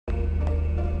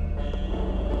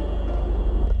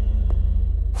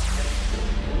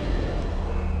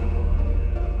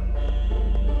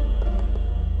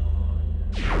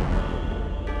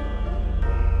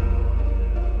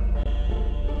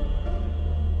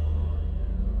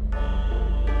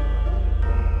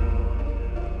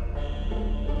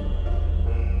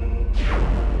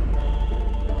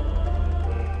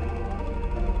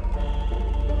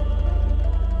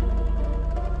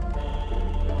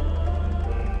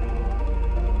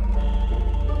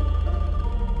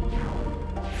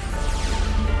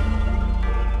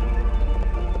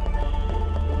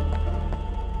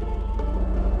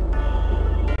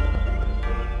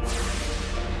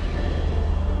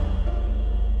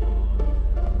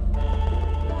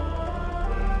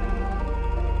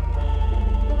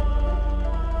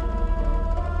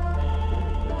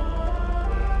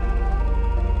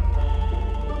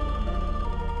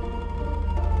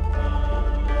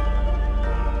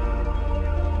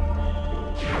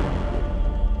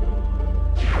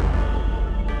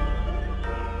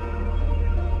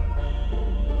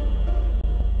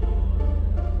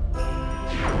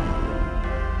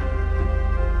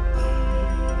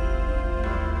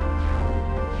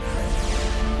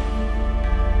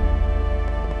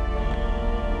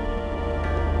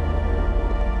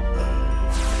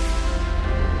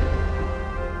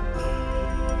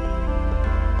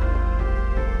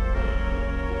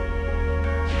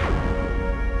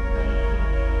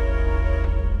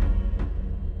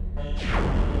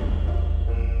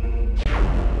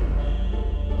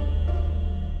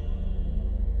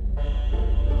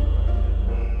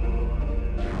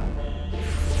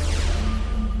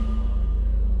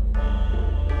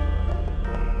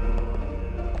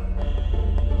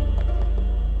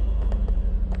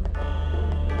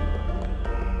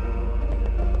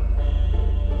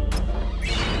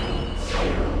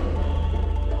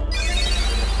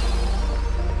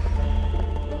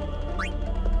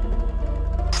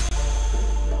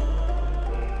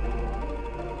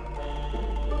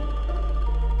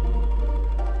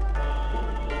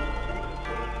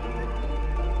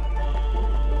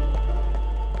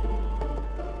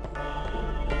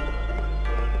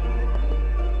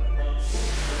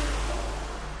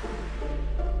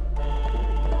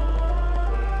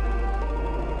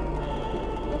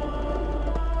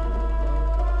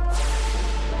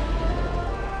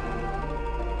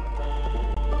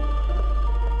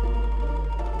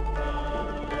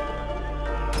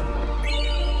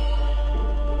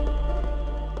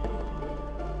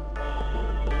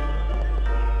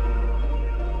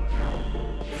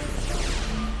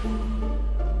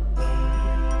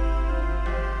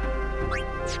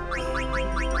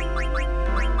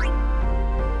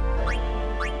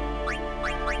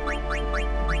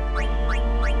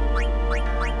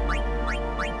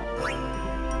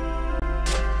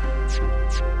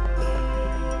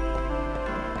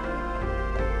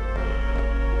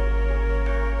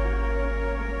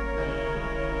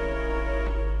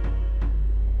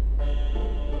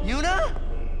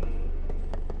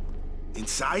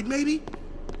Outside, maybe?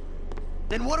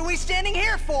 Then what are we standing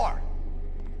here for?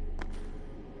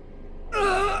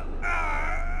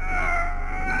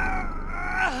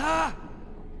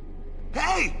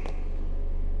 Hey!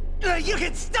 You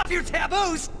can stop your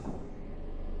taboos!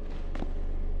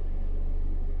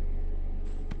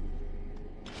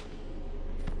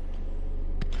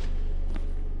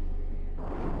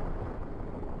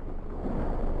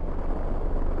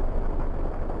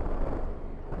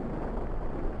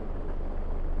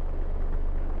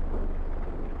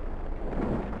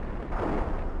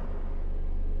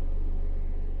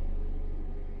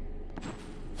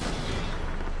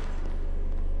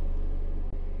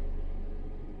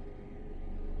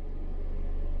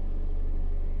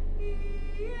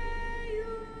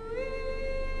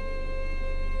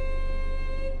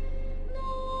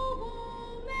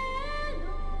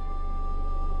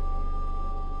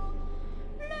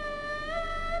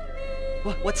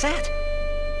 What's that?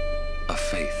 A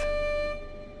faith.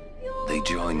 They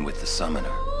join with the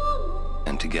Summoner,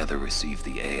 and together receive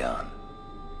the Aeon.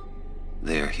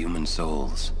 They are human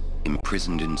souls,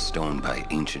 imprisoned in stone by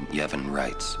ancient Yevon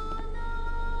rites.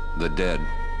 The dead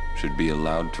should be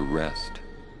allowed to rest.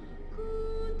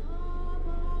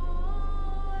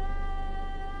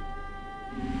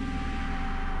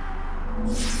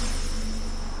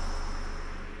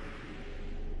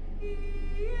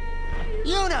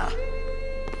 Yuna!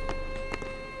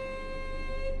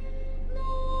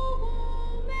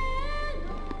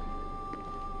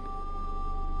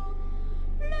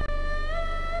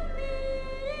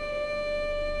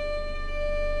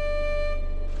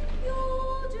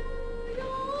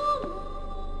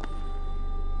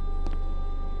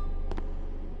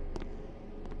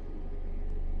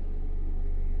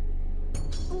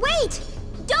 Wait!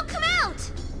 Don't come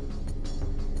out!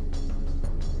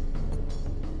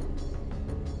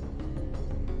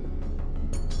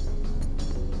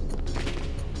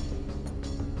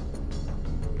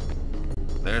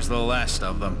 There's the last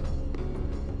of them.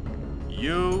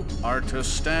 You are to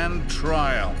stand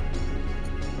trial.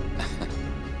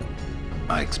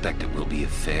 I expect it will be a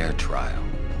fair trial.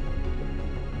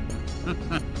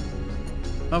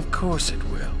 Of course it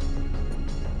will.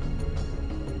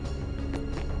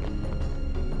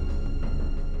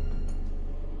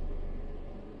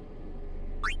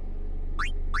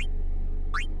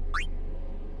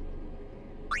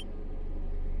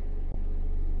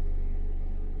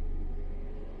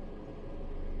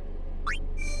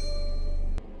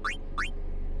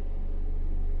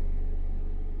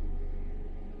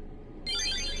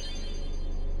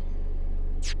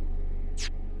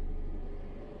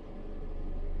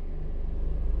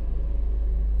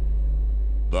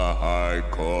 The High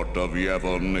Court of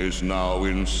Yevon is now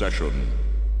in session.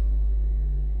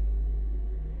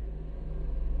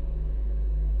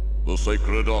 The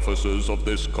sacred officers of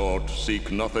this court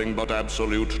seek nothing but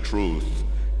absolute truth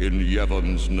in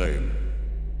Yevon's name.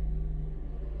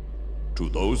 To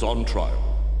those on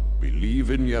trial,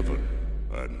 believe in Yevon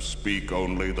and speak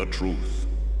only the truth.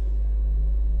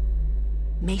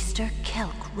 Maester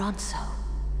Kelk Ronso.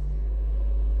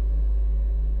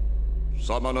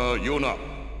 Summoner Yuna.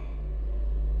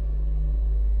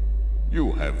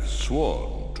 You have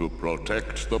sworn to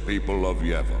protect the people of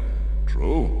Yevon,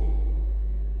 true?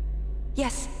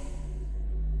 Yes.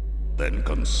 Then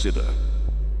consider.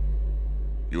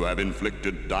 You have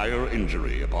inflicted dire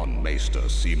injury upon Maester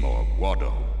Seymour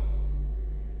Guado,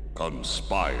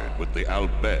 conspired with the Al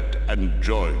Bhed and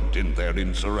joined in their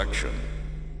insurrection.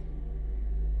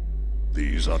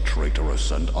 These are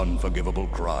traitorous and unforgivable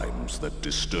crimes that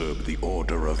disturb the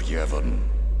order of Yevon.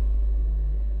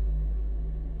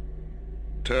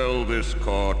 Tell this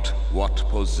court what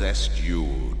possessed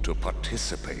you to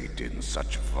participate in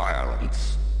such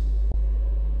violence.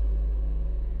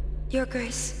 Your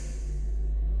Grace.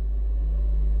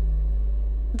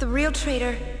 The real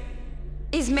traitor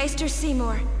is Maester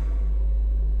Seymour.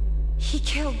 He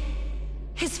killed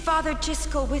his father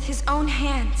Jyscal with his own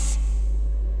hands.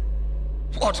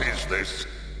 What is this?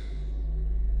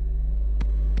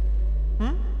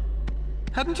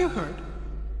 Hadn't you heard?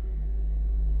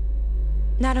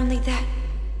 Not only that,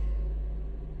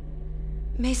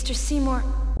 Maester Seymour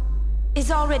is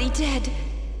already dead.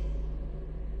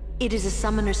 It is a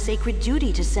summoner's sacred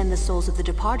duty to send the souls of the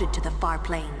departed to the far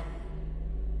plane.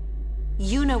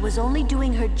 Yuna was only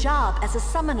doing her job as a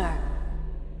summoner.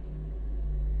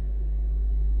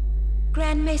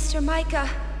 Grand Maester Micah,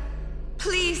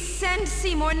 please send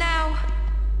Seymour now.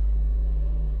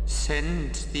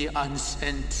 Send the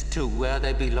unsent to where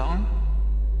they belong?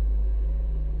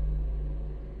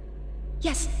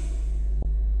 Yes.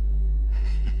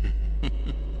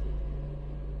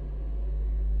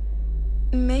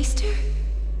 Maester?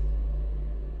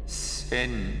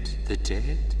 Send the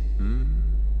dead?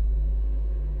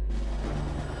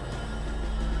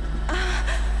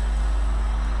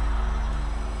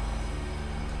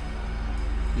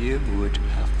 You would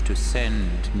have to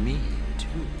send me,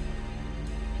 too.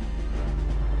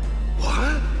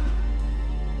 What?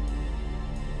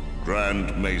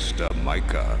 Grand Maester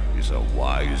Micah is a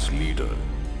wise leader.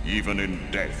 Even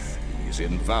in death, he is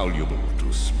invaluable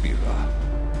to Spira.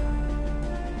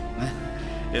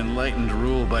 Enlightened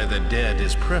rule by the dead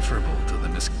is preferable to the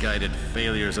misguided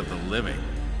failures of the living.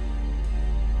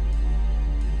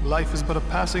 Life is but a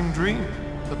passing dream,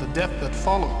 but the death that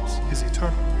follows is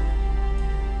eternal.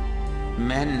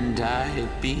 Men die,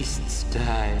 beasts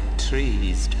die,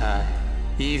 trees die,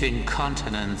 even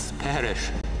continents perish.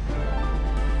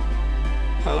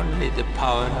 Only the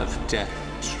power of death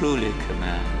truly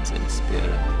commands in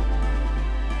Spira.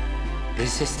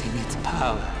 Resisting its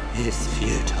power is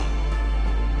futile.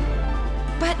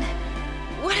 But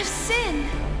what of sin?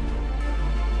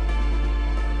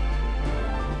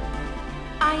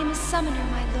 I am a summoner,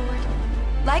 my lord,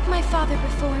 like my father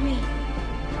before me.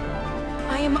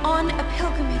 I am on a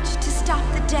pilgrimage to stop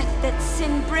the death that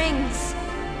sin brings.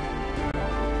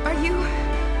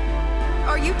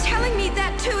 Are you telling me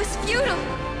that too is futile?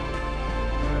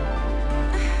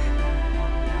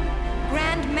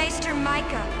 Grand Maester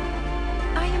Micah,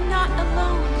 I am not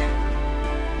alone.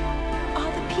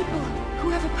 All the people who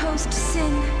have opposed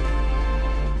sin,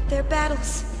 their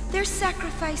battles, their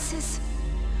sacrifices,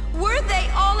 were they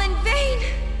all in vain?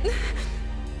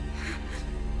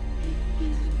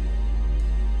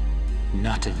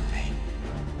 Not in vain.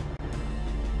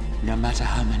 No matter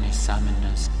how many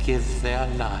summoners give their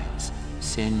lives,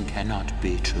 sin cannot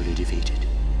be truly defeated.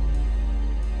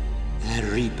 The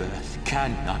rebirth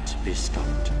cannot be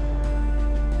stopped.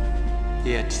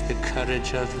 Yet the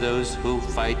courage of those who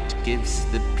fight gives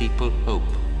the people hope.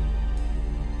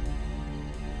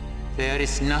 There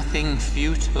is nothing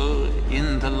futile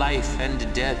in the life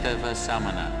and death of a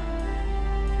summoner.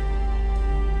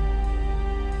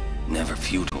 Never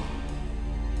futile,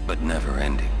 but never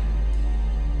ending.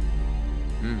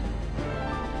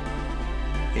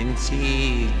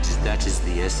 Indeed, that is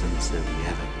the essence of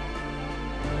Yevon.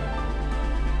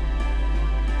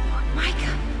 Lord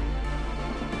Micah.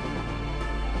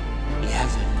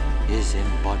 Yevon is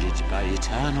embodied by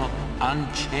eternal,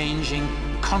 unchanging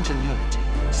continuity,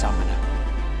 summoner.